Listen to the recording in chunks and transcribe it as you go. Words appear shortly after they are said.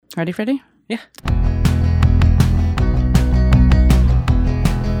Ready, Freddie? Yeah.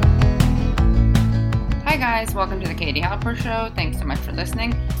 Hi, guys. Welcome to the Katie Halper Show. Thanks so much for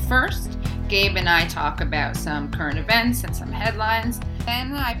listening. First, Gabe and I talk about some current events and some headlines.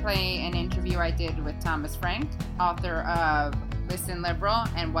 Then I play an interview I did with Thomas Frank, author of Listen Liberal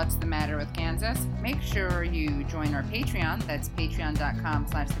and What's the Matter with Kansas. Make sure you join our Patreon. That's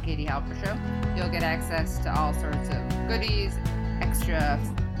patreon.com/The Katie Halper Show. You'll get access to all sorts of goodies, extra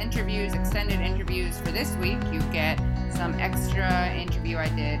interviews, extended interviews. For this week, you get some extra interview I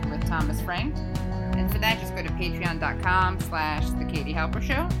did with Thomas Frank. And for that, just go to patreon.com/The Katie Halper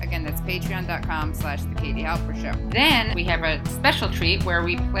Show. Again, that's patreon.com/The Katie Halper Show. Then we have a special treat where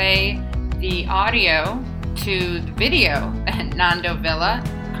we play the audio to the video that Nando Villa,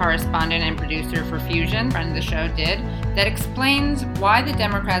 correspondent and producer for Fusion, friend of the show, did, that explains why the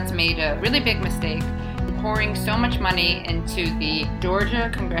Democrats made a really big mistake in pouring so much money into the Georgia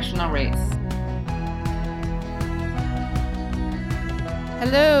congressional race.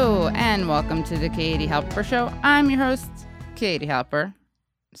 Hello, and welcome to the Katie Halper Show. I'm your host, Katie Halper,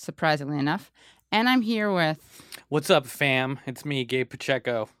 surprisingly enough, and I'm here with... What's up, fam? It's me, Gabe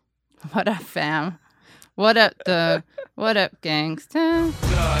Pacheco. What up, fam? What up, what up, gangsta?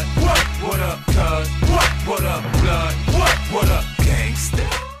 What up, cuz? What up, blood? What up, gangsta?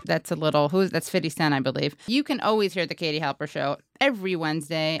 That's that's 50 Cent, I believe. You can always hear the Katie Halper Show every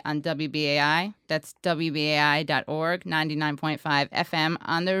Wednesday on WBAI. That's WBAI.org, 99.5 FM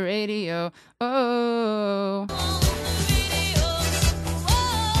on the radio. Oh.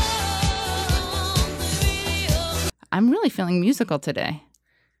 I'm really feeling musical today.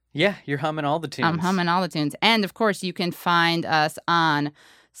 Yeah, you're humming all the tunes. I'm humming all the tunes. And, of course, you can find us on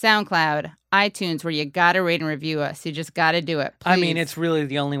SoundCloud, iTunes, where you got to rate and review us. You just got to do it. Please. I mean, it's really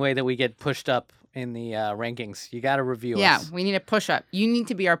the only way that we get pushed up in the rankings. You got to review us. Yeah, we need a push-up. You need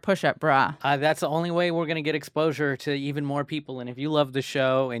to be our push-up, brah. That's the only way we're going to get exposure to even more people. And if you love the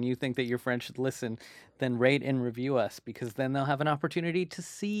show and you think that your friends should listen, then rate and review us, because then they'll have an opportunity to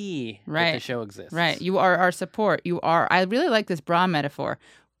see that the show exists. Right. You are our support. You are. I really like this bra metaphor.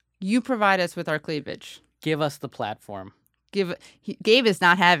 You provide us with our cleavage. Give us the platform. Gabe is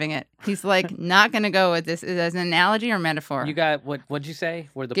not having it. He's like not going to go with this as an analogy or metaphor. You got what'd you say?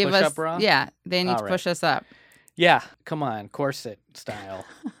 We're the push-up bra? Yeah, they need to push us up. Yeah, come on, corset style.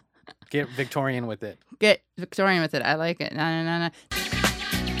 Get Victorian with it. Get Victorian with it. I like it. No.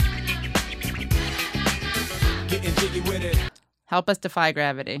 Getting jiggy with it. Help us defy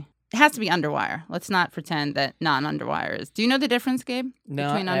gravity. It has to be underwire. Let's not pretend that non-underwire is. Do you know the difference, Gabe? No,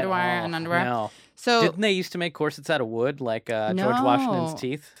 between underwire and underwire? No. So didn't they used to make corsets out of wood, like George Washington's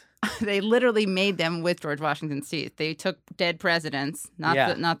teeth? They literally made them with George Washington's teeth. They took dead presidents,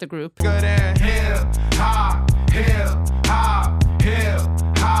 not the group. Good and hip hop, hip hop, hip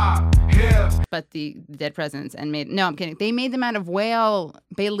hop, hip. But the dead presidents and no, I'm kidding. They made them out of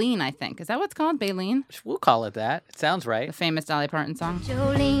baleen, I think. Is that what it's called? Baleen? We'll call it that. It sounds right. The famous Dolly Parton song.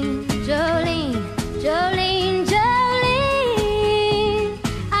 Jolene, Jolene, Jolene, Jolene.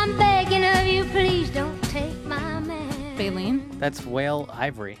 I'm begging of you, please don't take my man. Baleen? That's whale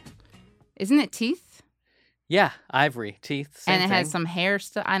ivory. Isn't it teeth? Yeah, ivory, teeth. Same and it thing. has some hair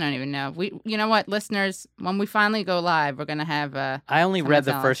stuff. I don't even know. You know what, listeners? When we finally go live, we're gonna have. I only read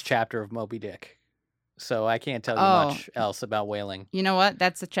the first chapter of Moby Dick, so I can't tell you much else about whaling. You know what?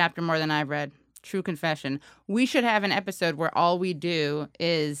 That's a chapter more than I've read. True confession. We should have an episode where all we do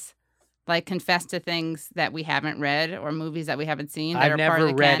is like confess to things that we haven't read or movies that we haven't seen. That I've are never part of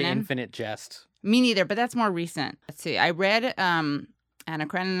the read canon. Infinite Jest. Me neither, but that's more recent. Let's see. I read Anna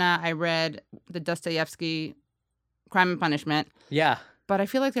Karenina. I read the Dostoevsky Crime and Punishment. Yeah. But I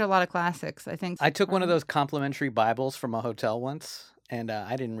feel like there are a lot of classics. I think I took one of those complimentary Bibles from a hotel once, and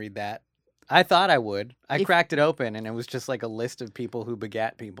I didn't read that. I thought I would. I cracked it open, and it was just like a list of people who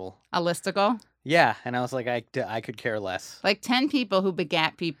begat people. A listicle? Yeah, and I was like, I could care less. Like 10 people who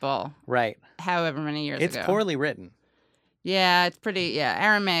begat people. Right. However many years ago. It's poorly written. Yeah, it's pretty. Yeah,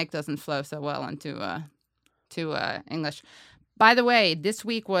 Aramaic doesn't flow so well into English. By the way, this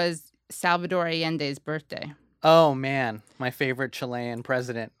week was Salvador Allende's birthday. Oh man, my favorite Chilean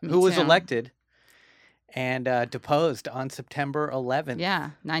president, who was elected and deposed on September 11th.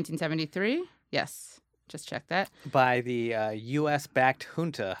 Yeah, 1973. Yes, just check that. By the U.S.-backed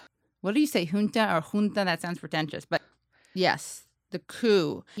junta. What do you say, junta or junta? That sounds pretentious, but yes. The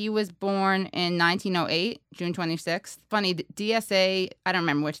coup. He was born in 1908, June 26th. Funny, the DSA, I don't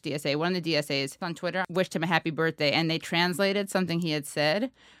remember which DSA, one of the DSAs on Twitter wished him a happy birthday, and they translated something he had said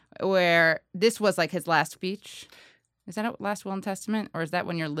where this was like his last speech. Is that a last will and testament, or is that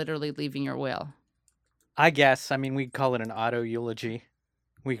when you're literally leaving your will? I guess. I mean, we call it an auto eulogy.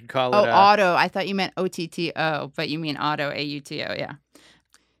 We could call Oh, it Auto. I thought you meant OTTO, but you mean Auto, AUTO, yeah.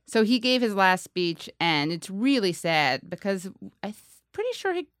 So he gave his last speech, and it's really sad because I'm pretty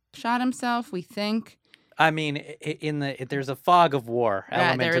sure he shot himself, we think. I mean, there's a fog of war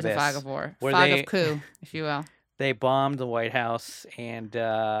element There to is this. a fog of war. where Fog they- of coup, if you will. They bombed the White House, and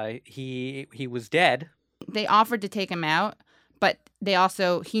he was dead. They offered to take him out, but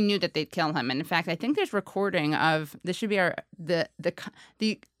he knew that they'd kill him. And in fact, I think there's recording of, this should be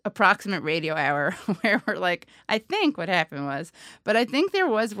the approximate radio hour where we're like, I think what happened was, but I think there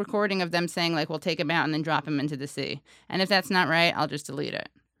was recording of them saying like, we'll take him out and then drop him into the sea. And if that's not right, I'll just delete it.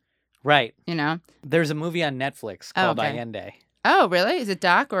 Right. You know? There's a movie on Netflix called okay. Allende. Oh, really? Is it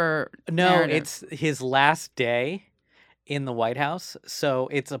doc or No, narrative? it's his last day in the White House. So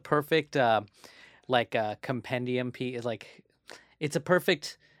it's a perfect, compendium piece. Like, it's a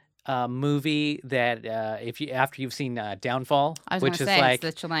perfect movie that after you've seen Downfall, I was which going is to say, like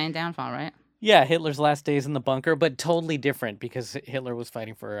it's the Chilean downfall, right? yeah, Hitler's last days in the bunker, but totally different because Hitler was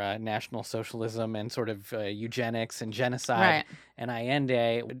fighting for national socialism and sort of eugenics and genocide. Right. And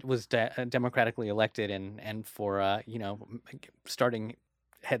Allende was democratically elected and for starting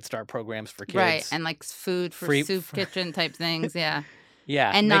Head Start programs for kids. Right, and like food for Free- soup kitchen type things, yeah.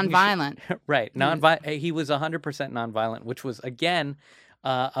 yeah, And making nonviolent. right, he was 100% nonviolent, which was again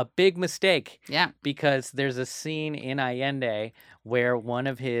a big mistake. Yeah. Because there's a scene in Allende where one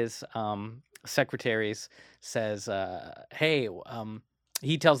of his secretaries says, "Hey,"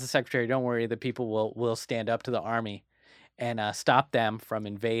 he tells the secretary, "Don't worry, the people will stand up to the army and stop them from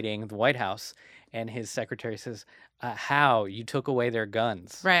invading the White House." And his secretary says, "How? You took away their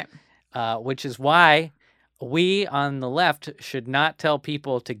guns." Right. Which is why we on the left should not tell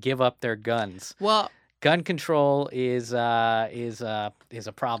people to give up their guns. Well, Gun control is a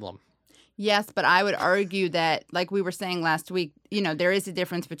problem. yes, but I would argue that, like we were saying last week, there is a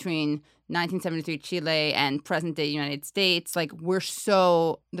difference between 1973 Chile and present day United States. Like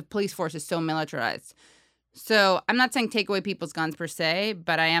the police force is so militarized. So I'm not saying take away people's guns per se,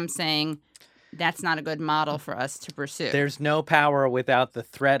 but I am saying that's not a good model for us to pursue. There's no power without the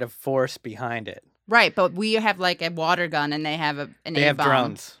threat of force behind it. Right, but we have like a water gun and they have an They have A-bomb.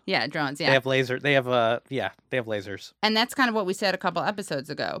 drones. Yeah, drones, yeah. They have they have lasers. And that's kind of what we said a couple episodes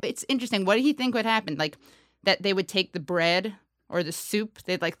ago. It's interesting. What do you think would happen? Like that they would take the bread or the soup.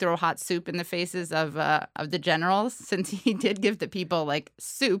 They'd like throw hot soup in the faces of the generals, since he did give the people like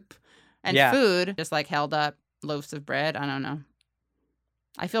soup and food, just like held up loaves of bread. I don't know.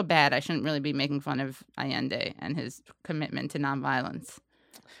 I feel bad. I shouldn't really be making fun of Allende and his commitment to nonviolence.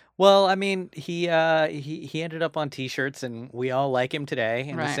 Well, I mean, he ended up on T-shirts, and we all like him today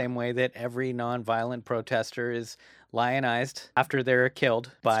in the Right. same way that every nonviolent protester is lionized after they're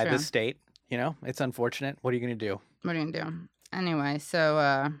killed by the true. state. It's unfortunate. What are you going to do? What are you gonna do? Anyway,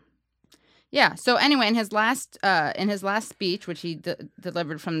 so yeah. So anyway, in his last speech, which he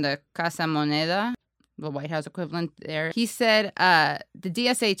delivered from the Casa Moneda, the White House equivalent there, he said, the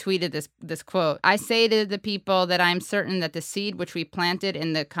DSA tweeted this quote: "I say to the people that I'm certain that the seed which we planted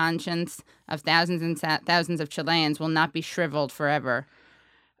in the conscience of thousands and thousands of Chileans will not be shriveled forever."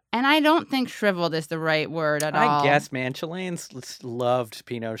 And I don't think shriveled is the right word at all. I guess, man, Chileans loved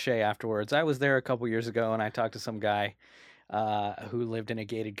Pinochet afterwards. I was there a couple years ago, and I talked to some guy who lived in a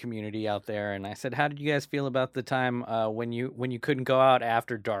gated community out there, and I said, "How did you guys feel about the time when you couldn't go out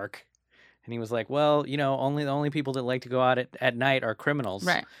after dark?" And he was like, "Well, the only people that like to go out at night are criminals.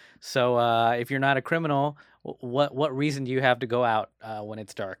 Right. So if you're not a criminal, what reason do you have to go out when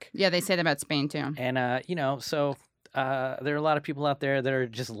it's dark?" Yeah, they say that about Spain too. And so there are a lot of people out there that are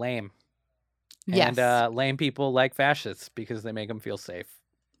just lame. Yes. And lame people like fascists because they make them feel safe.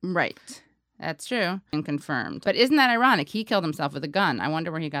 Right. That's true. And confirmed. But isn't that ironic? He killed himself with a gun. I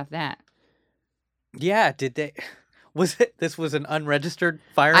wonder where he got that. Yeah, did they? This was an unregistered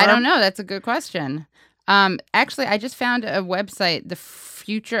firearm? I don't know. That's a good question. Actually, I just found a website, the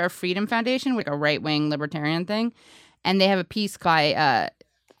Future of Freedom Foundation, like a right-wing libertarian thing, and they have a piece by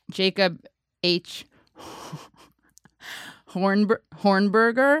Jacob H.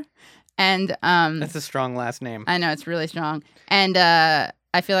 Hornberger, and That's a strong last name. I know, it's really strong, and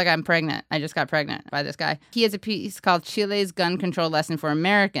I feel like I'm pregnant. I just got pregnant by this guy. He has a piece called Chile's Gun Control Lesson for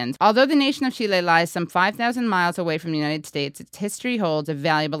Americans. Although the nation of Chile lies some 5,000 miles away from the United States, its history holds a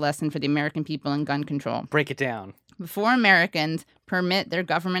valuable lesson for the American people in gun control. Break it down. Before Americans permit their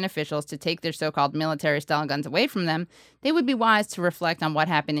government officials to take their so-called military-style guns away from them, they would be wise to reflect on what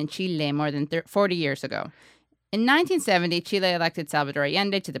happened in Chile more than 40 years ago. In 1970, Chile elected Salvador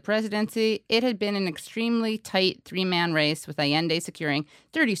Allende to the presidency. It had been an extremely tight three-man race, with Allende securing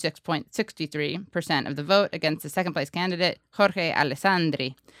 36.63% of the vote against the second-place candidate, Jorge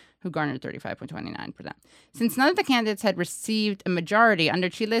Alessandri, who garnered 35.29%. Since none of the candidates had received a majority under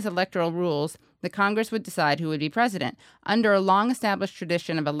Chile's electoral rules, the Congress would decide who would be president, under a long-established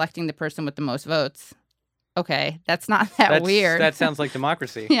tradition of electing the person with the most votes. Okay, that's not that's weird. That sounds like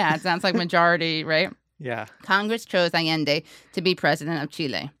democracy. Yeah, it sounds like majority, right? Yeah. Congress chose Allende to be president of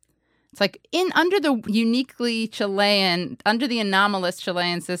Chile. It's like under the uniquely Chilean, under the anomalous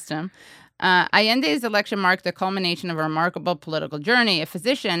Chilean system, Allende's election marked the culmination of a remarkable political journey. A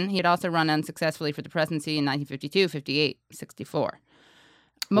physician, he had also run unsuccessfully for the presidency in 1952, 58, 64.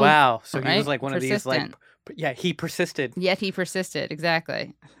 Wow. So right? he was like one Persistent. of these, like, yeah, he persisted. Yet he persisted,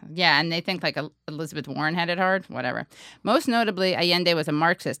 exactly. Yeah, and they think like Elizabeth Warren had it hard, whatever. Most notably, Allende was a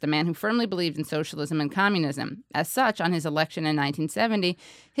Marxist, a man who firmly believed in socialism and communism. As such, on his election in 1970,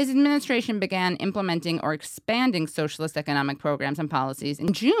 his administration began implementing or expanding socialist economic programs and policies.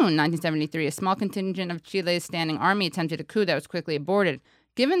 In June 1973, a small contingent of Chile's standing army attempted a coup that was quickly aborted.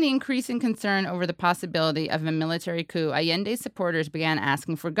 Given the increasing concern over the possibility of a military coup, Allende's supporters began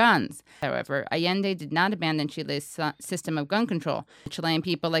asking for guns. However, Allende did not abandon Chile's system of gun control. The Chilean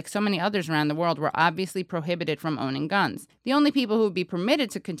people, like so many others around the world, were obviously prohibited from owning guns. The only people who would be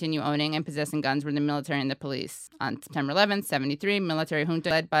permitted to continue owning and possessing guns were the military and the police. On September 11, 1973, military junta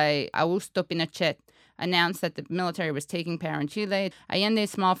led by Augusto Pinochet announced that the military was taking power in Chile. Allende's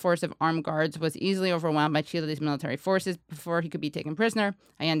small force of armed guards was easily overwhelmed by Chile's military forces. Before he could be taken prisoner,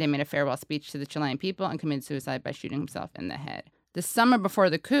 Allende made a farewell speech to the Chilean people and committed suicide by shooting himself in the head. The summer before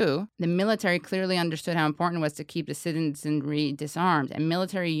the coup, the military clearly understood how important it was to keep the citizenry disarmed, and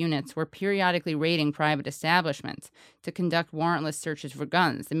military units were periodically raiding private establishments to conduct warrantless searches for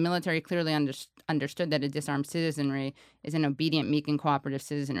guns. The military clearly understood that a disarmed citizenry is an obedient, meek, and cooperative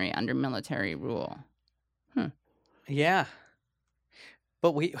citizenry under military rule. Yeah.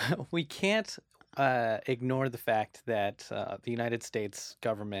 But we can't ignore the fact that the United States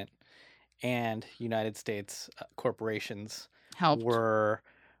government and United States corporations were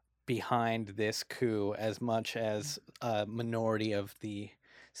behind this coup as much as a minority of the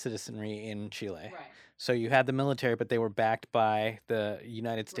citizenry in Chile. Right. So you had the military, but they were backed by the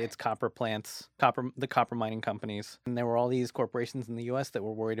United States copper plants, the copper mining companies. And there were all these corporations in the U.S. that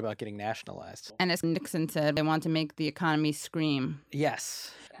were worried about getting nationalized. And as Nixon said, they want to make the economy scream. Yes.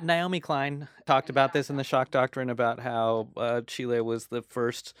 Naomi Klein talked about this in The Shock Doctrine, about how Chile was the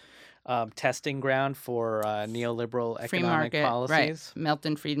first testing ground for neoliberal economic policies. Right.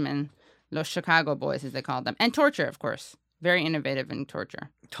 Milton Friedman, Los Chicago Boys, as they called them. And torture, of course. Very innovative in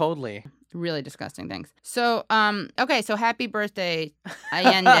torture. Totally. Really disgusting things. So, okay, so happy birthday,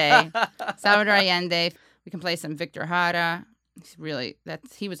 Allende. Salvador Allende. We can play some Victor Jara.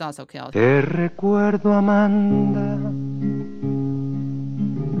 He was also killed. Te recuerdo, Amanda,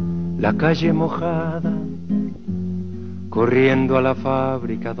 la calle mojada, corriendo a la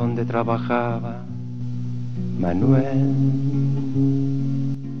fábrica donde trabajaba Manuel.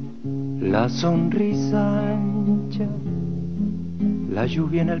 La sonrisa ancha, la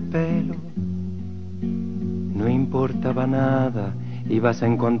lluvia en el pelo, no importaba nada, ibas a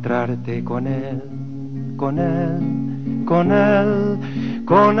encontrarte con él, con él, con él,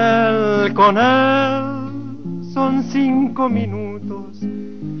 con él, con él. Son 5 minutos,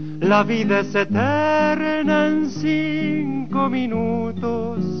 la vida es eterna en 5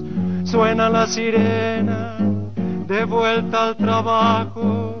 minutos. Suena la sirena, de vuelta al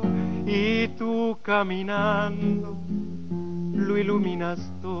trabajo, y tú caminando lo iluminas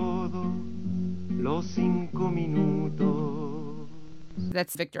todo, los 5 minutos.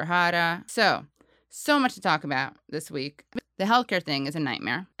 That's Victor Jara. So much to talk about this week. The healthcare thing is a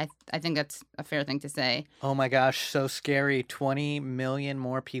nightmare. I think that's a fair thing to say. Oh my gosh, so scary. 20 million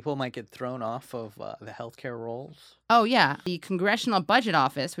more people might get thrown off of the healthcare rolls. Oh, yeah. The Congressional Budget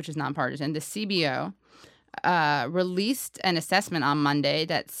Office, which is nonpartisan, the CBO, released an assessment on Monday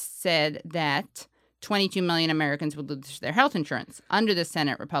that said that 22 million Americans would lose their health insurance under the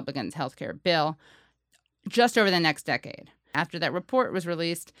Senate Republicans' healthcare bill just over the next decade. After that report was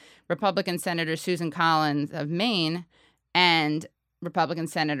released, Republican Senator Susan Collins of Maine and Republican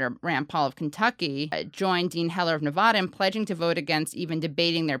Senator Rand Paul of Kentucky joined Dean Heller of Nevada in pledging to vote against even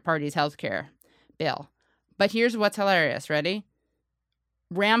debating their party's healthcare bill. But here's what's hilarious. Ready?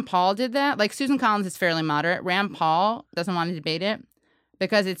 Rand Paul did that. Like, Susan Collins is fairly moderate. Rand Paul doesn't want to debate it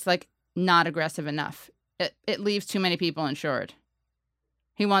because it's like not aggressive enough. It leaves too many people insured.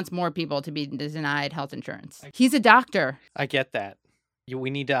 He wants more people to be denied health insurance. He's a doctor. I get that. We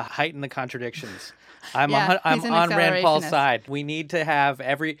need to heighten the contradictions. I'm Yeah, I'm he's an on Rand Paul's accelerationist. side. We need to have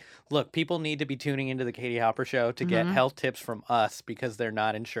people need to be tuning into the Katie Halper Show to get health tips from us because they're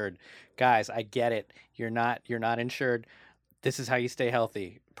not insured. Guys, I get it. You're not insured. This is how you stay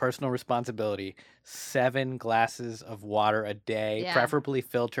healthy. Personal responsibility. 7 glasses of water a day, Yeah. preferably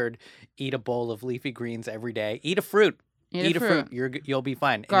filtered. Eat a bowl of leafy greens every day. Eat a fruit. Eat a fruit. You'll be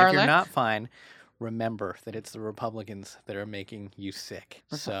fine. And if Garlic. you're not fine, remember that it's the Republicans that are making you sick.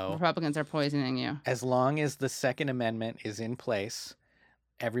 So Republicans are poisoning you. as long as the Second Amendment is in place,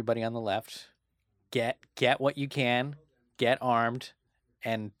 everybody on the left, get what you can, get armed,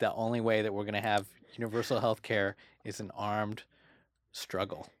 and the only way that we're going to have universal health care is an armed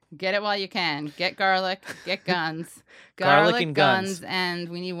struggle. Get it while you can. Get garlic. Get guns. Garlic and guns. And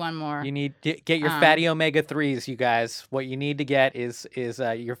we need one more. You need to get your fatty omega-3s, you guys. What you need to get is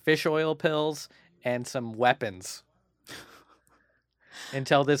your fish oil pills and some weapons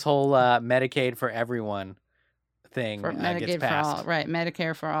until this whole Medicaid for everyone thing for gets Medicaid for passed. all. Right.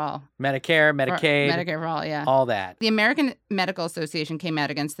 Medicare for all. Medicare, Medicaid, Medicare for all, yeah. all that. The American Medical Association came out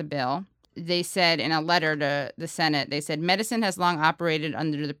against the bill. They said in a letter to the Senate, they said, medicine has long operated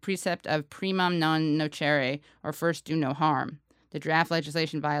under the precept of primum non nocere, or first do no harm. The draft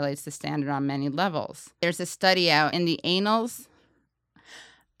legislation violates the standard on many levels. There's a study out in the annals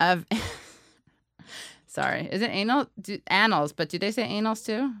of... Sorry, is it annals, but do they say annals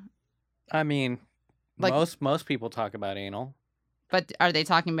too? I mean, Like- most people talk about anal. But are they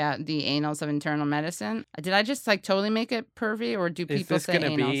talking about the annals of internal medicine? Did I just totally make it pervy, or do Is people this say going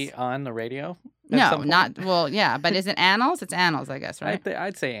to annals? be on the radio? at No, some point? not well. Yeah, but is it annals? It's annals, I guess, right?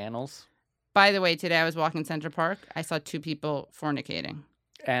 I'd say annals. By the way, today I was walking Central Park. I saw 2 people fornicating.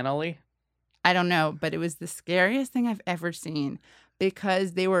 Anally. I don't know, but it was the scariest thing I've ever seen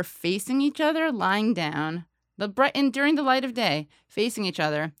because they were facing each other, lying down, and during the light of day, facing each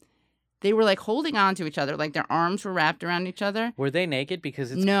other. They were holding on to each other, their arms were wrapped around each other. Were they naked?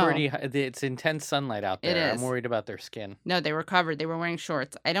 Because it's No. it's intense sunlight out It there. is. I'm worried about their skin. No, they were covered. They were wearing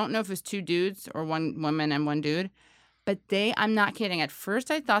shorts. I don't know if it was 2 dudes or 1 woman and 1 dude, but I'm not kidding. At first,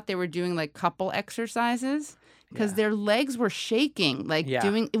 I thought they were doing couple exercises because Yeah. their legs were shaking, Yeah.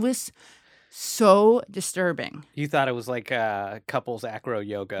 it was so disturbing. You thought it was like couples acro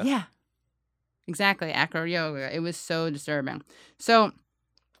yoga. Yeah, exactly. Acro yoga. It was so disturbing. So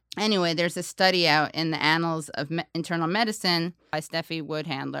anyway, there's a study out in the Annals of Internal Medicine by Steffi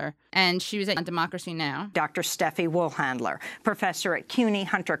Woodhandler, and she was at Democracy Now! Dr. Steffi Woolhandler, professor at CUNY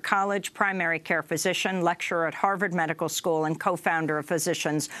Hunter College, primary care physician, lecturer at Harvard Medical School, and co-founder of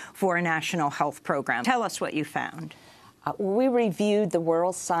Physicians for a National Health Program. Tell us what you found. We reviewed the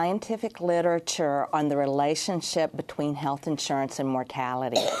world scientific literature on the relationship between health insurance and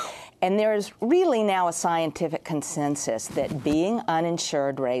mortality. And there is really now a scientific consensus that being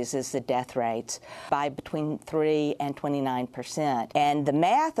uninsured raises the death rates by between 3 and 29%. And the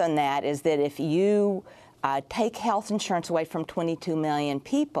math on that is that if you take health insurance away from 22 million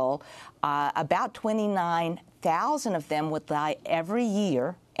people, about 29,000 of them would die every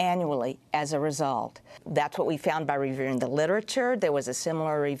year annually as a result. That's what we found by reviewing the literature. There was a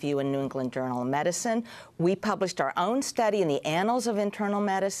similar review in New England Journal of Medicine. We published our own study in the Annals of Internal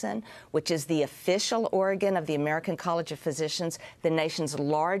Medicine, which is the official organ of the American College of Physicians, the nation's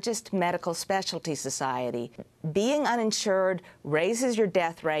largest medical specialty society. Being uninsured raises your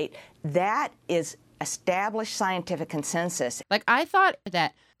death rate. That is established scientific consensus. I thought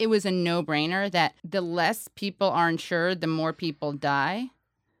that it was a no-brainer that the less people are insured, the more people die.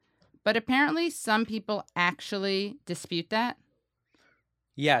 But apparently some people actually dispute that.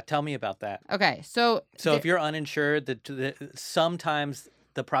 Yeah, tell me about that. Okay, so if you're uninsured, sometimes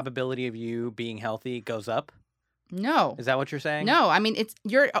the probability of you being healthy goes up. No. Is that what you're saying? No, I mean,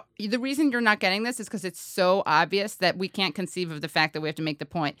 the reason you're not getting this is because it's so obvious that we can't conceive of the fact that we have to make the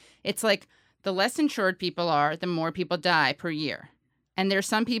point. It's the less insured people are, the more people die per year. And there's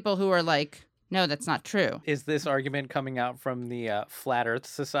some people who are no, that's not true. Is this argument coming out from the Flat Earth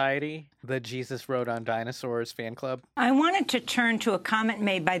Society, the Jesus Rode on Dinosaurs fan club? I wanted to turn to a comment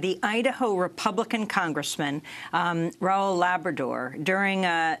made by the Idaho Republican Congressman Raul Labrador during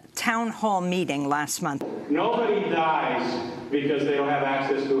a town hall meeting last month. Nobody dies because they don't have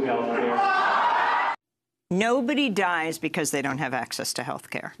access to health care. Nobody dies because they don't have access to health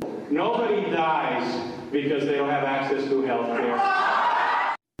care. Nobody dies because they don't have access to health care.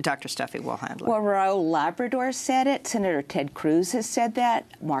 Dr. Steffi Woolhandler. Well, Raul Labrador said it. Senator Ted Cruz has said that.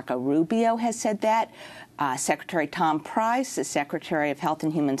 Marco Rubio has said that. Secretary Tom Price, the Secretary of Health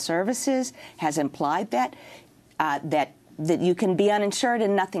and Human Services, has implied that that you can be uninsured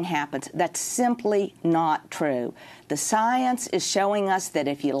and nothing happens. That's simply not true. The science is showing us that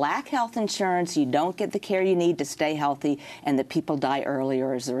if you lack health insurance, you don't get the care you need to stay healthy, and that people die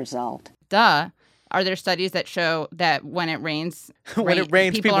earlier as a result. Duh. Are there studies that show that when it rains, When it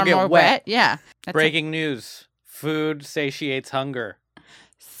rains, people are get more wet? Yeah. That's Breaking news. Food satiates hunger.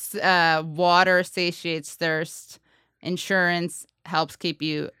 water satiates thirst. Insurance helps keep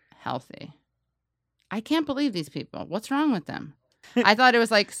you healthy. I can't believe these people. What's wrong with them? I thought it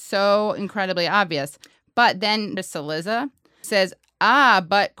was like so incredibly obvious. But then Saliza says,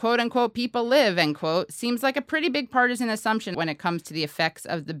 but quote unquote, people live, end quote, seems like a pretty big partisan assumption when it comes to the effects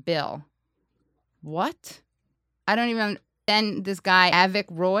of the bill. What? I don't even. Then this guy, Avik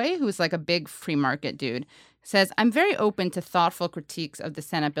Roy, who's like a big free market dude, says, I'm very open to thoughtful critiques of the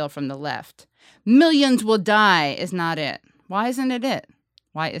Senate bill from the left. Millions will die is not it. Why isn't it it?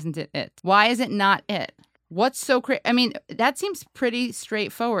 Why isn't it it? Why is it not it? What's so I mean, that seems pretty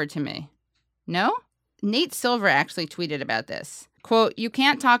straightforward to me. No? Nate Silver actually tweeted about this. Quote, you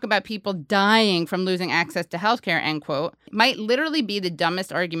can't talk about people dying from losing access to healthcare, end quote, might literally be the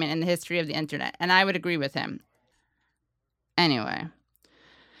dumbest argument in the history of the internet. And I would agree with him. Anyway.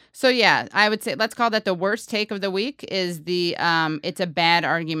 So yeah, I would say let's call that the worst take of the week is the it's a bad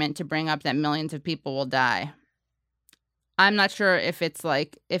argument to bring up that millions of people will die. I'm not sure if it's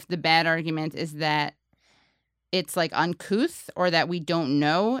like if the bad argument is that it's like uncouth or that we don't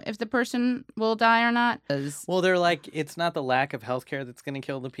know if the person will die or not. Well, they're like, it's not the lack of healthcare that's going to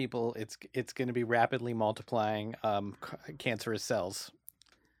kill the people. It's going to be rapidly multiplying cancerous cells.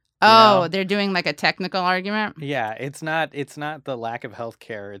 Oh, they're doing like a technical argument? Yeah, it's not the lack of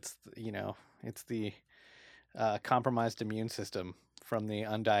healthcare. It's, it's the compromised immune system from the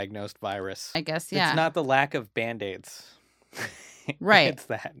undiagnosed virus. I guess, yeah. It's not the lack of Band-Aids. Right. It's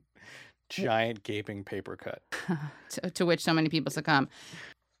that giant gaping paper cut. to which so many people succumb.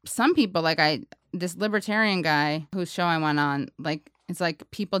 Some people, this libertarian guy whose show I went on, it's like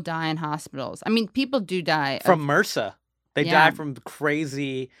people die in hospitals. I mean, people do die. From MRSA. They die from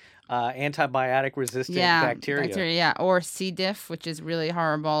crazy antibiotic-resistant bacteria. Yeah, or C. diff, which is really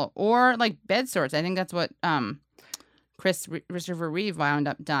horrible, or like bed sores. I think that's what Christopher Reeve wound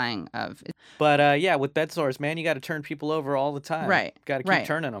up dying of. But with bed sores, man, you got to turn people over all the time. Right. Got to keep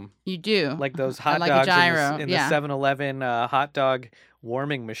turning them. You do. Like those hot like dogs a gyro. in the 7-Eleven hot dog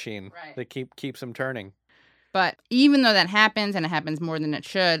warming machine that keeps them turning. But even though that happens, and it happens more than it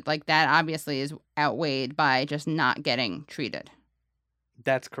should, that obviously is outweighed by just not getting treated.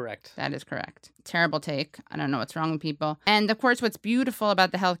 That's correct. That is correct. Terrible take. I don't know what's wrong with people. And, of course, what's beautiful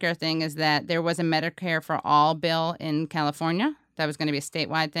about the healthcare thing is that there was a Medicare for All bill in California. That was going to be a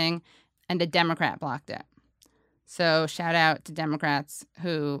statewide thing. And a Democrat blocked it. So shout out to Democrats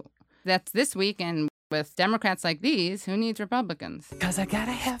that's this week. And with Democrats like these, who needs Republicans? Because I got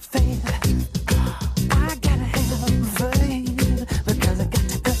to have faith. I got to have faith. Because I got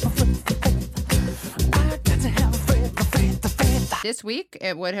to go with the faith. I got to have faith. This week,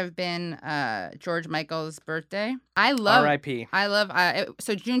 it would have been George Michael's birthday. I love R.I.P.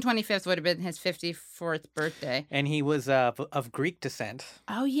 So June 25th would have been his 54th birthday. And he was of Greek descent.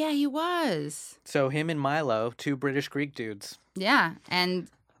 Oh, yeah, he was. So him and Milo, two British Greek dudes. Yeah, and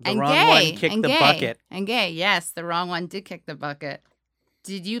the wrong gay. one kicked the bucket. And gay, yes, the wrong one did kick the bucket.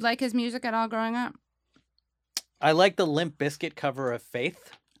 Did you like his music at all growing up? I like the Limp Bizkit cover of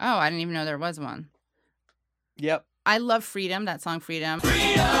Faith. Oh, I didn't even know there was one. Yep. I love Freedom, that song Freedom.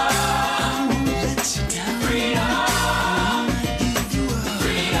 Freedom!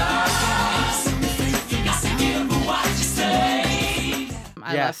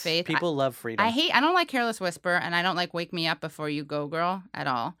 I love Faith. People love Freedom. I don't like Careless Whisper, and I don't like Wake Me Up Before You Go, Girl at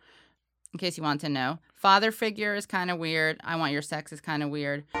all, in case you want to know. Father Figure is kind of weird. I Want Your Sex is kind of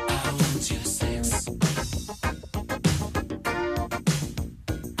weird. I want your sex.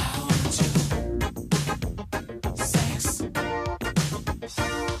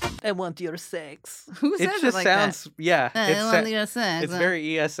 I want your sex. Who says it like that? Yeah. I want your sex. It's very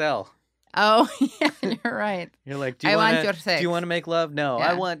ESL. Oh, yeah, you're right. You're like, I want your sex. Do you want to make love? No,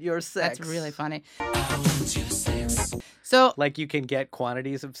 Yeah. I want your sex. That's really funny. I want your sex. So, Like you can get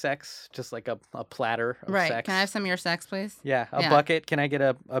quantities of sex, just like a platter of right. sex. Can I have some of your sex, please? Yeah, a bucket. Can I get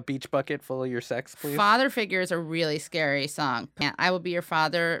a beach bucket full of your sex, please? Father Figure is a really scary song. I will be your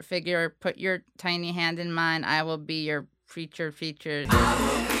father figure. Put your tiny hand in mine. I will be your preacher feature.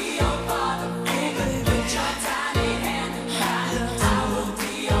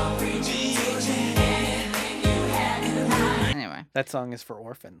 Anyway, That song is for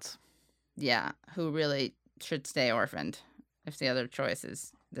orphans. yeah, who really should stay orphaned if the other choice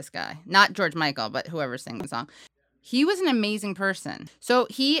is this guy. Not George Michael, but whoever sings the song. He was an amazing person. So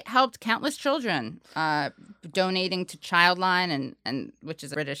he helped countless children, donating to Childline, and which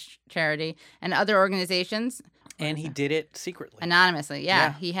is a British charity, and other organizations. And he did it secretly. Anonymously,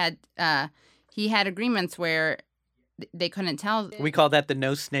 yeah. He had agreements where they couldn't tell. We call that the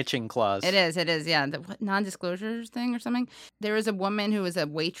no snitching clause. It is, yeah. The non-disclosure thing or something. There was a woman who was a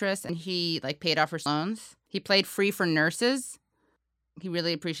waitress, and he paid off her loans. He played free for nurses. He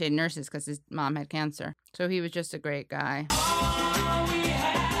really appreciated nurses because his mom had cancer. So he was just a great guy.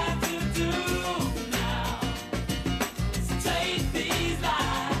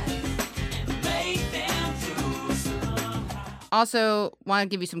 Also, want to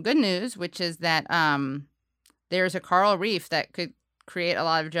give you some good news, which is that there's a coral reef that could create a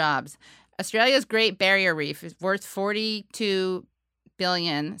lot of jobs. Australia's Great Barrier Reef is worth $42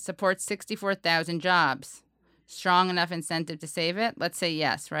 billion, supports 64,000 jobs. Strong enough incentive to save it? Let's say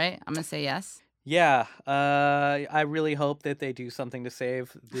yes, right? I'm going to say yes. Yeah, I really hope that they do something to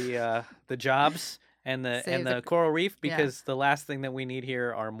save the jobs and the coral reef, because the last thing that we need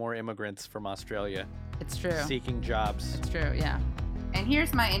here are more immigrants from Australia. It's true. Seeking jobs. It's true, yeah. And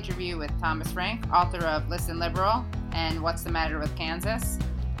here's my interview with Thomas Frank, author of Listen Liberal and What's the Matter with Kansas,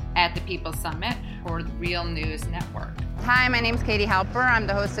 at the People's Summit for the Real News Network. Hi, my name's Katie Halper. I'm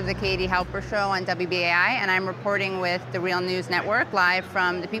the host of the Katie Halper Show on WBAI, and I'm reporting with the Real News Network live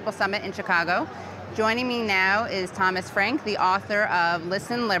from the People's Summit in Chicago. Joining me now is Thomas Frank, the author of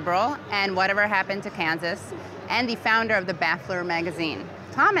Listen Liberal and Whatever Happened to Kansas, and the founder of the Baffler magazine.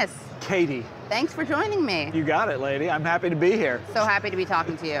 Thomas. Katie. Thanks for joining me. You got it, lady. I'm happy to be here. So happy to be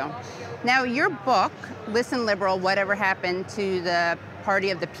talking to you. Now, your book, Listen Liberal, Whatever Happened to the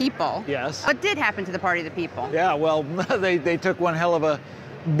Party of the People. Yes. What did happen to the Party of the People? Yeah, well, they took one hell of a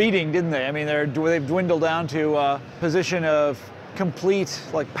beating, didn't they? I mean, they've dwindled down to a position of complete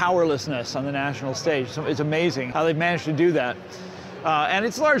powerlessness on the national stage. So it's amazing how they've managed to do that. And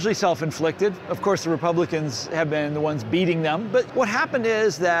it's largely self-inflicted. Of course, the Republicans have been the ones beating them. But what happened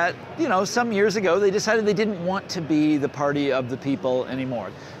is that, some years ago, they decided they didn't want to be the party of the people anymore.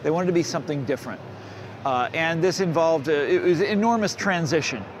 They wanted to be something different. And this involved, it was an enormous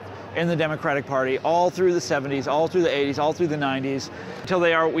transition in the Democratic Party all through the 70s, all through the 80s, all through the 90s, until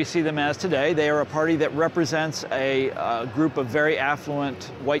they are what we see them as today. They are a party that represents a group of very affluent,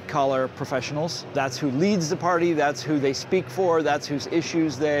 white-collar professionals. That's who leads the party, that's who they speak for, that's whose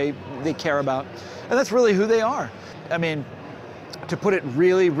issues they care about, and that's really who they are. I mean, to put it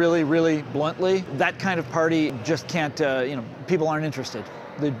really, really, really bluntly, that kind of party just can't, people aren't interested.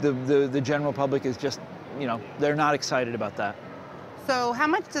 The general public is just, they're not excited about that. So how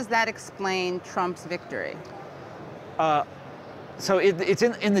much does that explain Trump's victory? So it's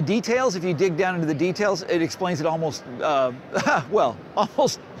in the details. If you dig down into the details, it explains it almost,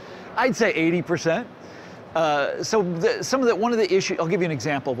 almost, I'd say 80%. One of the issues, I'll give you an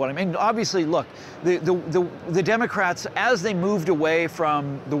example of what I mean. Obviously, look, the Democrats, as they moved away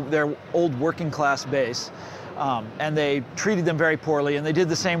from their old working class base, and they treated them very poorly, and they did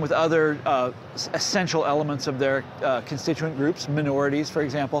the same with other essential elements of their constituent groups, minorities, for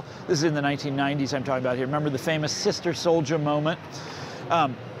example. This is in the 1990s I'm talking about here. Remember the famous Sister Souljah moment?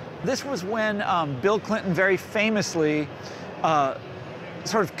 This was when Bill Clinton very famously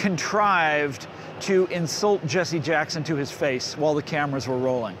sort of contrived to insult Jesse Jackson to his face while the cameras were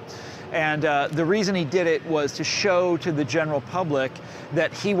rolling. And the reason he did it was to show to the general public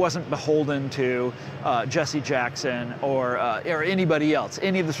that he wasn't beholden to Jesse Jackson or anybody else,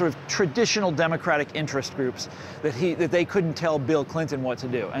 any of the sort of traditional Democratic interest groups, that they couldn't tell Bill Clinton what to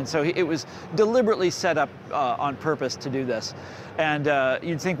do. And so it was deliberately set up on purpose to do this. And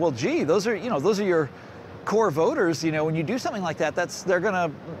you'd think, well, gee, those are your core voters. When you do something like that, they're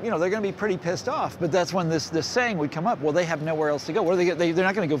gonna be pretty pissed off. But that's when this saying would come up. Well, they have nowhere else to go. What are they're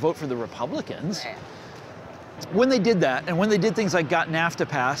not going to go vote for the Republicans. When they did that, and when they did things like got NAFTA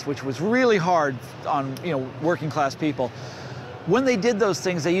passed, which was really hard on working class people, when they did those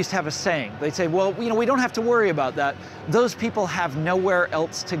things, they used to have a saying. They'd say, well, we don't have to worry about that. Those people have nowhere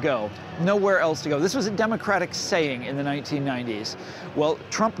else to go. Nowhere else to go. This was a Democratic saying in the 1990s. Well,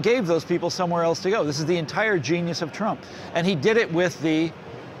 Trump gave those people somewhere else to go. This is the entire genius of Trump. And he did it with the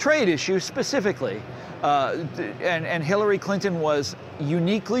trade issue specifically. And Hillary Clinton was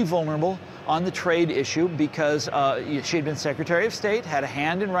uniquely vulnerable on the trade issue because she had been Secretary of State, had a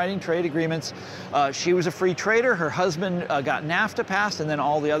hand in writing trade agreements. She was a free trader. Her husband got NAFTA passed, and then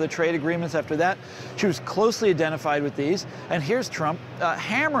all the other trade agreements after that. She was closely identified with these. And here's Trump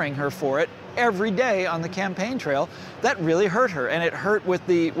hammering her for it every day on the campaign trail. That really hurt her, and it hurt with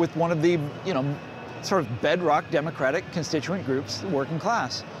one of the sort of bedrock Democratic constituent groups, the working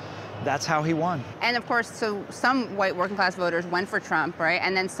class. that's how he won. And of course, so some white working class voters went for Trump, right?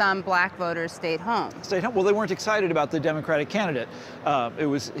 And then some black voters stayed home. Stayed home. Well, they weren't excited about the Democratic candidate. It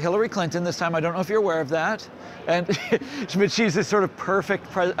was Hillary Clinton this time. I don't know if you're aware of that. And but she's this sort of perfect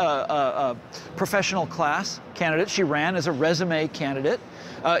professional class candidate. She ran as a resume candidate.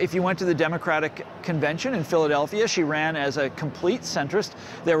 If you went to the Democratic convention in Philadelphia, she ran as a complete centrist.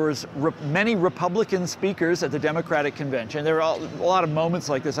 There was many Republican speakers at the Democratic convention. There were a lot of moments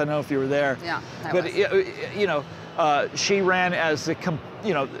like this. I don't know if you were there. Yeah, but you know, she ran as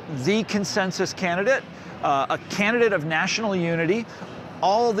the consensus candidate, a candidate of national unity.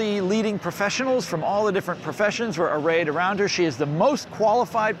 All the leading professionals from all the different professions were arrayed around her. She is the most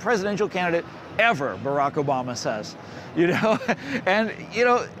qualified presidential candidate ever, Barack Obama says. You know, and you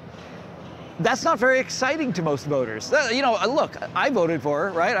know, that's not very exciting to most voters. You know, look, I voted for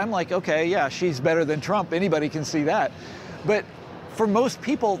her, right? I'm like, okay, yeah, she's better than Trump. Anybody can see that. But for most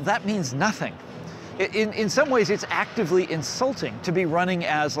people, that means nothing. In some ways, it's actively insulting to be running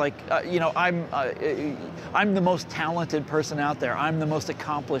as like, you know, I'm the most talented person out there. I'm the most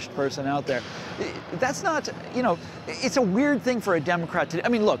accomplished person out there. That's not, you know, it's a weird thing for a Democrat to do. I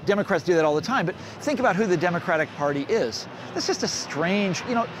mean, look, Democrats do that all the time, but think about who the Democratic Party is. That's just a strange,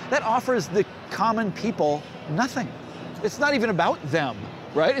 you know, that offers the common people nothing. It's not even about them.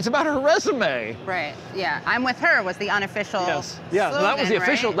 Right? It's about her resume. Right. Yeah. I'm with her was the unofficial. Yes. Yeah. Slogan, that was the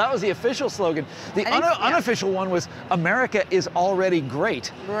official. Right? That was the official slogan. The unofficial one was "America is already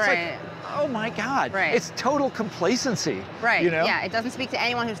great." Right. It's like, oh my God. Right. It's total complacency. Right. You know? Yeah. It doesn't speak to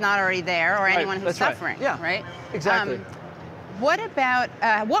anyone who's not already there or anyone who's suffering. Right. Yeah. Right. Exactly. What about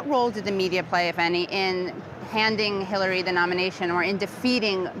what role did the media play, if any, in handing Hillary the nomination or in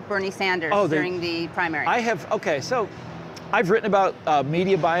defeating Bernie Sanders during the primary? So I've written about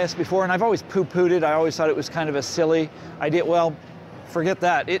media bias before, and I've always poo-pooed it. I always thought it was kind of a silly idea. Well, forget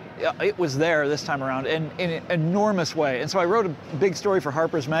that. It was there this time around in an enormous way. And so I wrote a big story for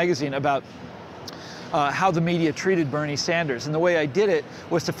Harper's Magazine about how the media treated Bernie Sanders. And the way I did it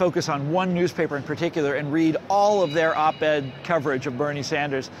was to focus on one newspaper in particular and read all of their op-ed coverage of Bernie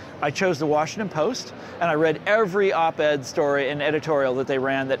Sanders. I chose the Washington Post, and I read every op-ed story and editorial that they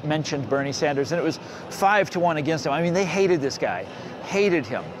ran that mentioned Bernie Sanders, and it was 5-1 against him. I mean, they hated this guy, hated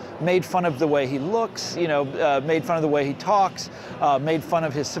him. Made fun of the way he looks, you know, made fun of the way he talks, made fun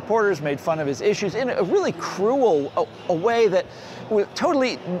of his supporters, made fun of his issues in a really cruel a way that was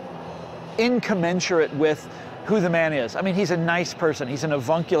totally incommensurate with who the man is. I mean, he's a nice person. He's an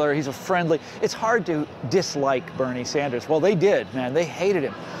avuncular. He's a friendly. It's hard to dislike Bernie Sanders. Well, they did, man. They hated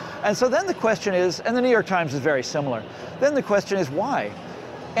him. And so then the question is, and the New York Times is very similar, then the question is why?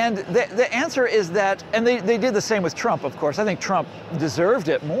 And the answer is that, and they did the same with Trump, of course. I think Trump deserved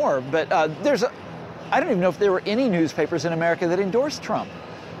it more, but I don't even know if there were any newspapers in America that endorsed Trump.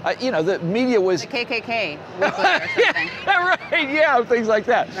 You know, the media was... The KKK weekly or something. Yeah, right, yeah, things like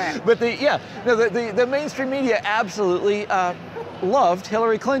that. Right. But the mainstream media absolutely loved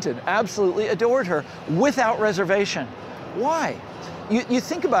Hillary Clinton, absolutely adored her, without reservation. Why? You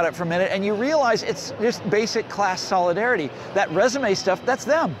think about it for a minute and you realize it's just basic class solidarity. That resume stuff, that's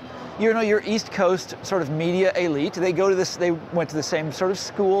them. You know, your East Coast sort of media elite, they went to the same sort of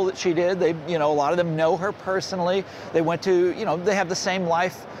school that she did. They, you know, a lot of them know her personally. They went to, you know, they have the same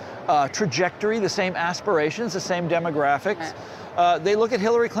life trajectory, the same aspirations, the same demographics. They look at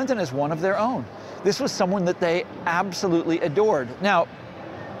Hillary Clinton as one of their own. This was someone that they absolutely adored. Now,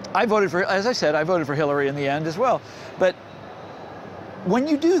 I voted for, as I said, I voted for Hillary in the end as well. But when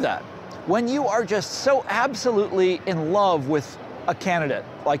you do that, when you are just so absolutely in love with a candidate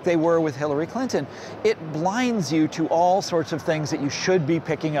like they were with Hillary Clinton, it blinds you to all sorts of things that you should be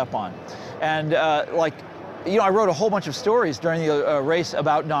picking up on. And like, you know, I wrote a whole bunch of stories during the race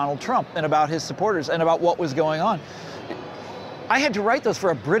about Donald Trump and about his supporters and about what was going on. I had to write those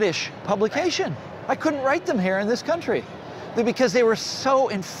for a British publication. I couldn't write them here in this country because they were so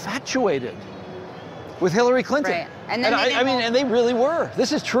infatuated with Hillary Clinton. Right. And then they really were.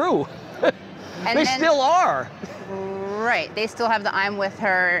 This is true. They still are. Right. They still have the "I'm with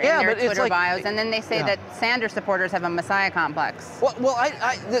her" in their Twitter bios, and then they say that Sanders supporters have a Messiah complex. Well,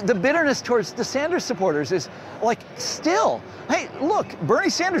 the bitterness towards the Sanders supporters is like still. Hey, look, Bernie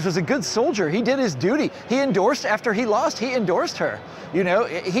Sanders was a good soldier. He did his duty. He endorsed after he lost. He endorsed her. You know,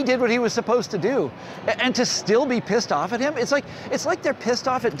 he did what he was supposed to do, and to still be pissed off at him, it's like they're pissed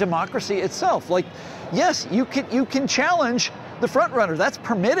off at democracy itself. Like, yes, you can challenge the front runner. That's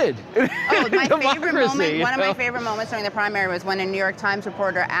permitted. Oh, my favorite moment, you one of my know? favorite moments during the primary was when a New York Times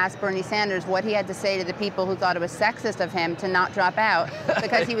reporter asked Bernie Sanders what he had to say to the people who thought it was sexist of him to not drop out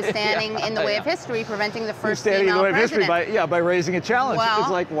because he was standing in the way of history, preventing the first Standing in the female way of history president. by raising a challenge. Well, It's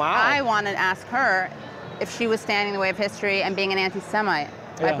like, wow. I want to ask her if she was standing in the way of history and being an anti-Semite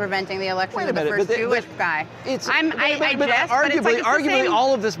by Yeah. preventing the election Wait a of the minute, first but Jewish guy. I jest, arguably, but it's like it's the arguably same-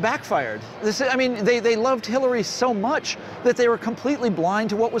 all of this backfired. I mean, they loved Hillary so much that they were completely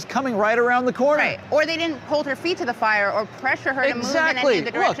blind to what was coming right around the corner. Right. Or they didn't hold her feet to the fire or pressure her to move in any Exactly. of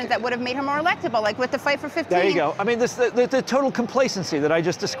the directions Look. that would have made her more electable, like with the Fight for 15. There you go. I mean, the total complacency that I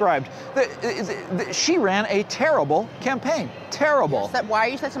just described. She ran a terrible campaign. Terrible. So why are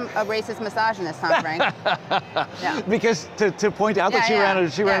you such a racist misogynist, huh, Frank? Yeah. Because to point out that Yeah,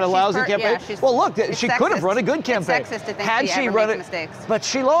 she ran a she's lousy campaign. she's- Well, look, it's she could have sexist. run a good campaign. It's sexist to think Had she she ever run makes it, mistakes. but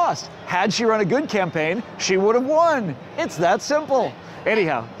she lost. Had she run a good campaign, she would have won. It's that simple.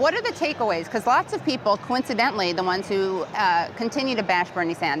 Anyhow. What are the takeaways? Because lots of people, coincidentally, the ones who continue to bash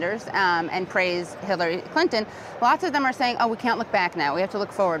Bernie Sanders and praise Hillary Clinton, lots of them are saying, oh, we can't look back now. We have to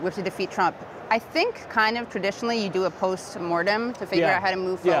look forward. We have to defeat Trump. I think kind of traditionally you do a post-mortem to figure out how to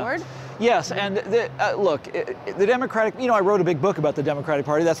move forward. Yes, and look, the Democratic, I wrote a big book about the Democratic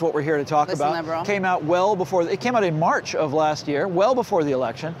Party. That's what we're here to talk Listen, about. liberal. Came out it came out in March of last year, well before the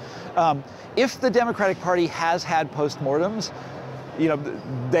election. If the Democratic Party has had postmortems,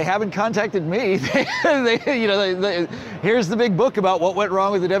 they haven't contacted me. Here's the big book about what went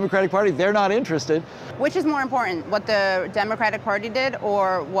wrong with the Democratic Party. They're not interested. Which is more important, what the Democratic Party did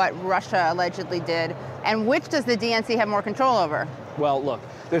or what Russia allegedly did? And which does the DNC have more control over? Well, look,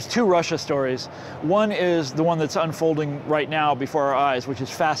 there's two Russia stories. One is the one that's unfolding right now before our eyes, which is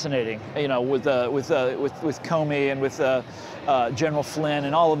fascinating. With Comey and with General Flynn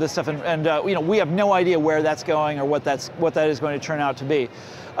and all of this stuff, and we have no idea where that's going or what that is going to turn out to be.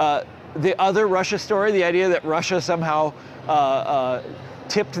 The other Russia story, the idea that Russia somehow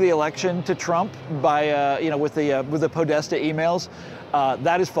tipped the election to Trump by with the Podesta emails.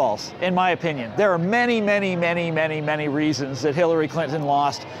 That is false, in my opinion. There are many, many, many, many, many reasons that Hillary Clinton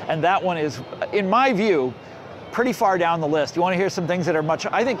lost, and that one is, in my view, pretty far down the list. You want to hear some things that are much?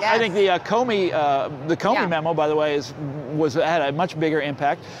 I think the Comey memo, by the way, had a much bigger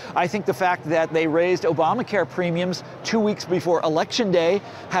impact. I think the fact that they raised Obamacare premiums 2 weeks before Election Day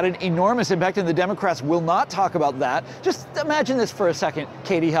had an enormous impact, and the Democrats will not talk about that. Just imagine this for a second,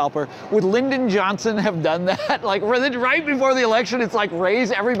 Katie Halper. Would Lyndon Johnson have done that? Like right before the election, it's like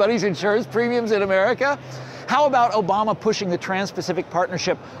raise everybody's insurance premiums in America? How about Obama pushing the Trans-Pacific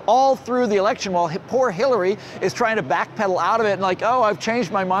Partnership all through the election while poor Hillary is trying to backpedal out of it and like, oh, I've changed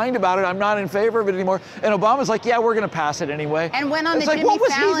my mind about it. I'm not in favor of it anymore. And Obama's like, yeah, we're going to pass it anyway. And went on it's the like, Jimmy what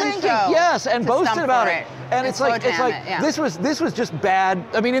was Fallon he thinking? show Yes, and to boasted stump about for it. it. And it's like this was just bad.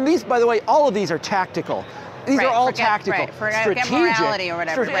 I mean, and these, by the way, all of these are tactical. These are all tactical. Forget morality or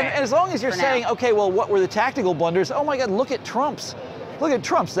whatever. And as long as you're saying, okay, well, what were the tactical blunders? Oh my God, look at Trump's. Look at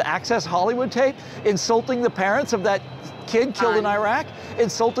Trump's, the Access Hollywood tape, insulting the parents of that kid killed in Iraq,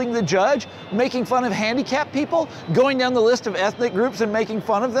 insulting the judge, making fun of handicapped people, going down the list of ethnic groups and making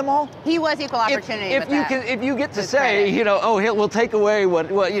fun of them all. He was equal opportunity. If you get to say, we'll take away what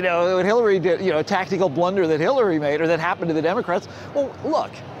Hillary did, a tactical blunder that Hillary made or that happened to the Democrats. Well,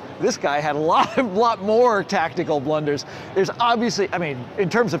 look. This guy had a lot more tactical blunders. There's obviously, in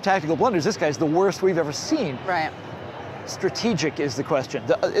terms of tactical blunders, this guy's the worst we've ever seen. Right. Strategic is the question.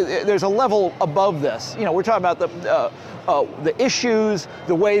 There's a level above this. We're talking about the issues,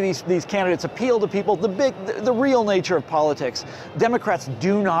 the way these candidates appeal to people, the real nature of politics. Democrats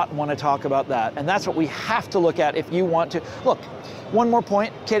do not want to talk about that, and that's what we have to look at if you want to. Look, one more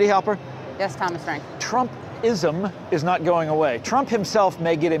point, Katie Halper. Yes, Thomas Frank. Trumpism is not going away. Trump himself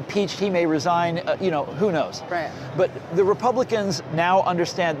may get impeached. He may resign. Who knows? Right. But the Republicans now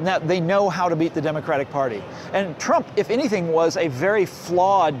understand that they know how to beat the Democratic Party. And Trump, if anything, was a very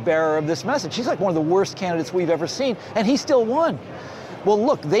flawed bearer of this message. He's like one of the worst candidates we've ever seen, and he still won. Well,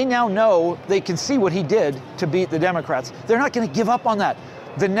 look, they now know, they can see what he did to beat the Democrats. They're not going to give up on that.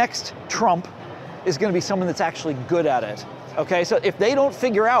 The next Trump is going to be someone that's actually good at it. Okay, so if they don't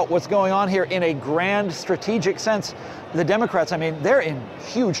figure out what's going on here in a grand strategic sense, the Democrats, they're in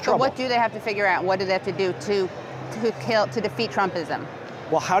huge trouble. So what do they have to figure out? What do they have to do to defeat Trumpism?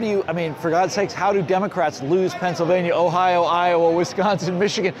 Well, how do you, for God's sakes, how do Democrats lose Pennsylvania, Ohio, Iowa, Wisconsin,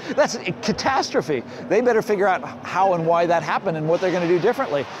 Michigan? That's a catastrophe. They better figure out how and why that happened and what they're going to do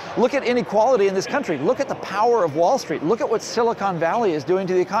differently. Look at inequality in this country. Look at the power of Wall Street. Look at what Silicon Valley is doing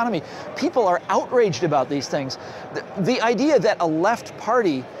to the economy. People are outraged about these things. The idea that a left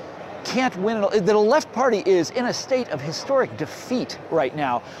party can't win, that the left party is in a state of historic defeat right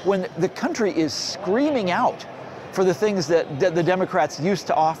now when the country is screaming out for the things that the Democrats used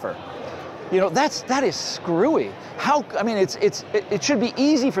to offer. You know, that is screwy. It should be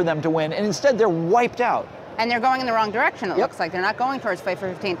easy for them to win, and instead they're wiped out. And they're going in the wrong direction, it looks like. They're not going towards Fight for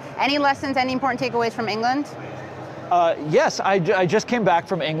 15. Any lessons, any important takeaways from England? Yes, I just came back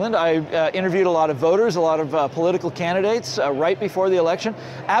from England. I interviewed a lot of voters, a lot of political candidates right before the election.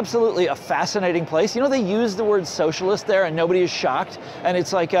 Absolutely a fascinating place. You know, they use the word socialist there and nobody is shocked. And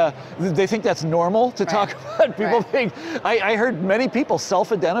it's like they think that's normal to talk about. People think, I heard many people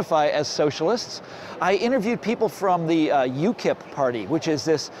self-identify as socialists. I interviewed people from the UKIP party, which is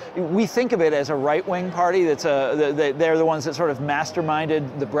this, we think of it as a right-wing party. That's they're the ones that sort of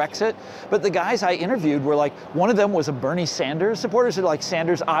masterminded the Brexit. But the guys I interviewed were like, one of them was a Bernie Sanders supporter. So like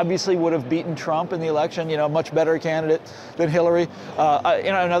Sanders obviously would have beaten Trump in the election, you know, much better candidate than Hillary.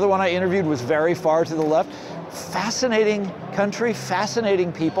 Another one I interviewed was very far to the left. Fascinating country,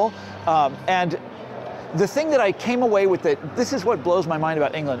 fascinating people. And the thing that I came away with, this is what blows my mind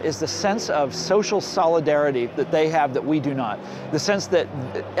about England, is the sense of social solidarity that they have that we do not. The sense that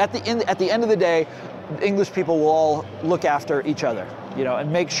at the end of the day, English people will all look after each other, you know,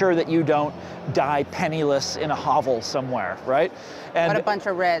 and make sure that you don't die penniless in a hovel somewhere, right? And what a bunch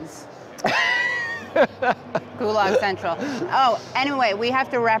of Reds. Gulag Central. Oh, anyway, we have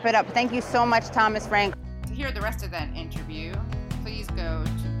to wrap it up. Thank you so much, Thomas Frank. To hear the rest of that interview, please go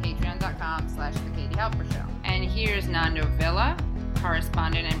to patreon.com/The Katie Halper Show. And here's Nando Villa,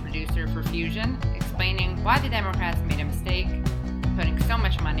 correspondent and producer for Fusion, explaining why the Democrats made a mistake putting so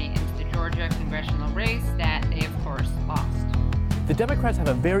much money into the Georgia congressional race that they, of course, lost. The Democrats have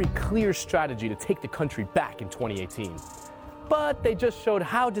a very clear strategy to take the country back in 2018. But they just showed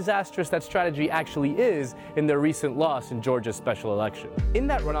how disastrous that strategy actually is in their recent loss in Georgia's special election. In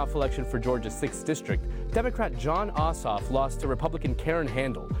that runoff election for Georgia's 6th district, Democrat Jon Ossoff lost to Republican Karen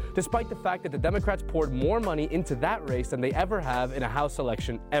Handel, despite the fact that the Democrats poured more money into that race than they ever have in a House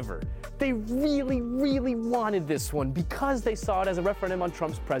election ever. They really, really wanted this one because they saw it as a referendum on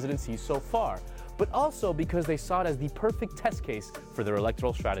Trump's presidency so far, but also because they saw it as the perfect test case for their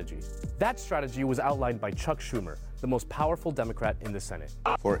electoral strategy. That strategy was outlined by Chuck Schumer, the most powerful Democrat in the Senate.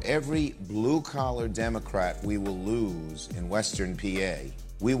 For every blue-collar Democrat we will lose in Western PA,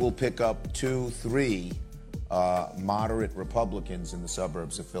 we will pick up 2-3 moderate Republicans in the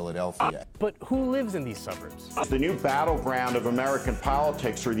suburbs of Philadelphia. But who lives in these suburbs? The new battleground of American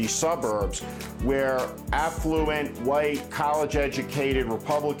politics are these suburbs where affluent, white, college-educated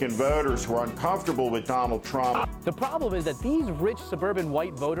Republican voters who are uncomfortable with Donald Trump. The problem is that these rich suburban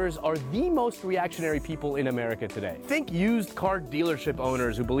white voters are the most reactionary people in America today. Think used car dealership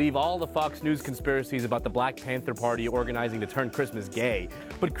owners who believe all the Fox News conspiracies about the Black Panther Party organizing to turn Christmas gay,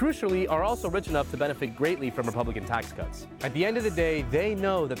 but crucially are also rich enough to benefit greatly from Republican tax cuts. At the end of the day, they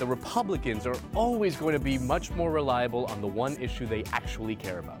know that the Republicans are always going to be much more reliable on the one issue they actually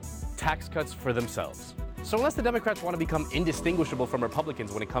care about: tax cuts for themselves. So unless the Democrats want to become indistinguishable from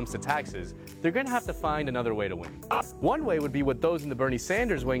Republicans when it comes to taxes, they're going to have to find another way to win. One way would be what those in the Bernie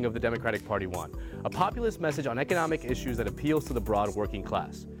Sanders wing of the Democratic Party want: a populist message on economic issues that appeals to the broad working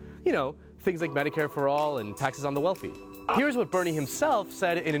class. You know, things like Medicare for all and taxes on the wealthy. Here's what Bernie himself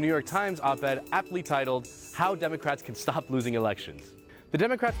said in a New York Times op-ed aptly titled, "How Democrats Can Stop Losing Elections." The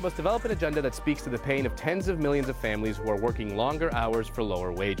Democrats must develop an agenda that speaks to the pain of tens of millions of families who are working longer hours for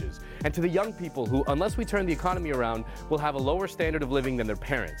lower wages, and to the young people who, unless we turn the economy around, will have a lower standard of living than their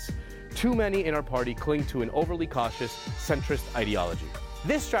parents. Too many in our party cling to an overly cautious, centrist ideology.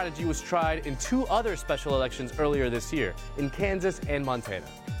 This strategy was tried in 2 other special elections earlier this year, in Kansas and Montana.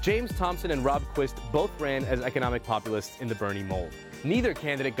 James Thompson and Rob Quist both ran as economic populists in the Bernie mold. Neither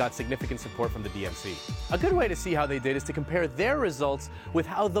candidate got significant support from the DNC. A good way to see how they did is to compare their results with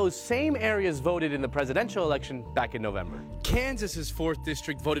how those same areas voted in the presidential election back in November. Kansas's 4th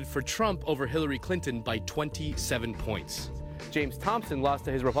district voted for Trump over Hillary Clinton by 27 points. James Thompson lost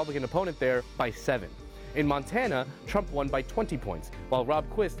to his Republican opponent there by 7. In Montana, Trump won by 20 points, while Rob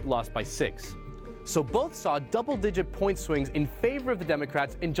Quist lost by 6. So both saw double-digit point swings in favor of the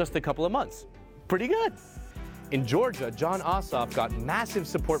Democrats in just a couple of months. Pretty good. In Georgia, Jon Ossoff got massive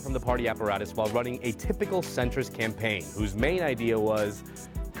support from the party apparatus while running a typical centrist campaign, whose main idea was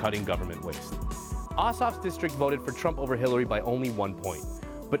cutting government waste. Ossoff's district voted for Trump over Hillary by only 1 point.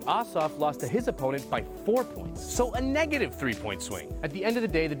 But Ossoff lost to his opponent by 4 points, so a negative 3-point swing. At the end of the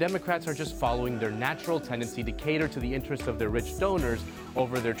day, the Democrats are just following their natural tendency to cater to the interests of their rich donors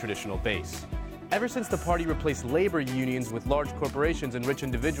over their traditional base. Ever since the party replaced labor unions with large corporations and rich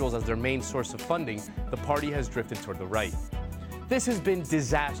individuals as their main source of funding, the party has drifted toward the right. This has been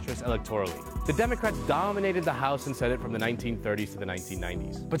disastrous electorally. The Democrats dominated the House and Senate from the 1930s to the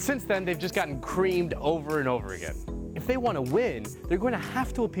 1990s. But since then, they've just gotten creamed over and over again. If they want to win, they're going to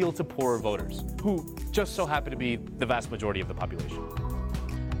have to appeal to poorer voters, who just so happen to be the vast majority of the population.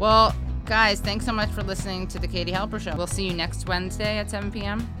 Well, guys, thanks so much for listening to The Katie Halper Show. We'll see you next Wednesday at 7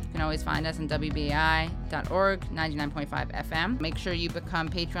 p.m. You can always find us on WBAI.org, 99.5 FM. Make sure you become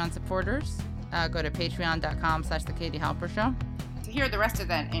Patreon supporters. Go to patreon.com/The Katie Halper Show. To hear the rest of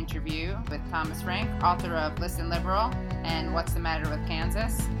that interview with Thomas Frank, author of Listen Liberal and What's the Matter with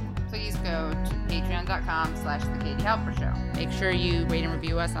Kansas, please go to patreon.com/The Katie Halper Show. Make sure you rate and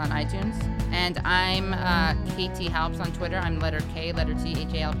review us on iTunes. And I'm KT Halps on Twitter. I'm letter K, letter T,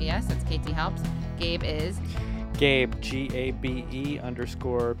 Halps. That's KT Halps. Gabe is Gabe,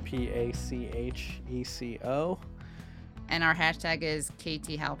 GABE_PACHECO. And our hashtag is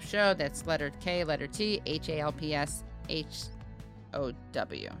KT Halp Show. That's letter K, letter T, HALPS, HOW.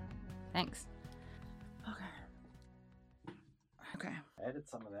 Thanks. Okay. Edit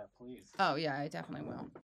some of that, please. Oh, yeah, I definitely will.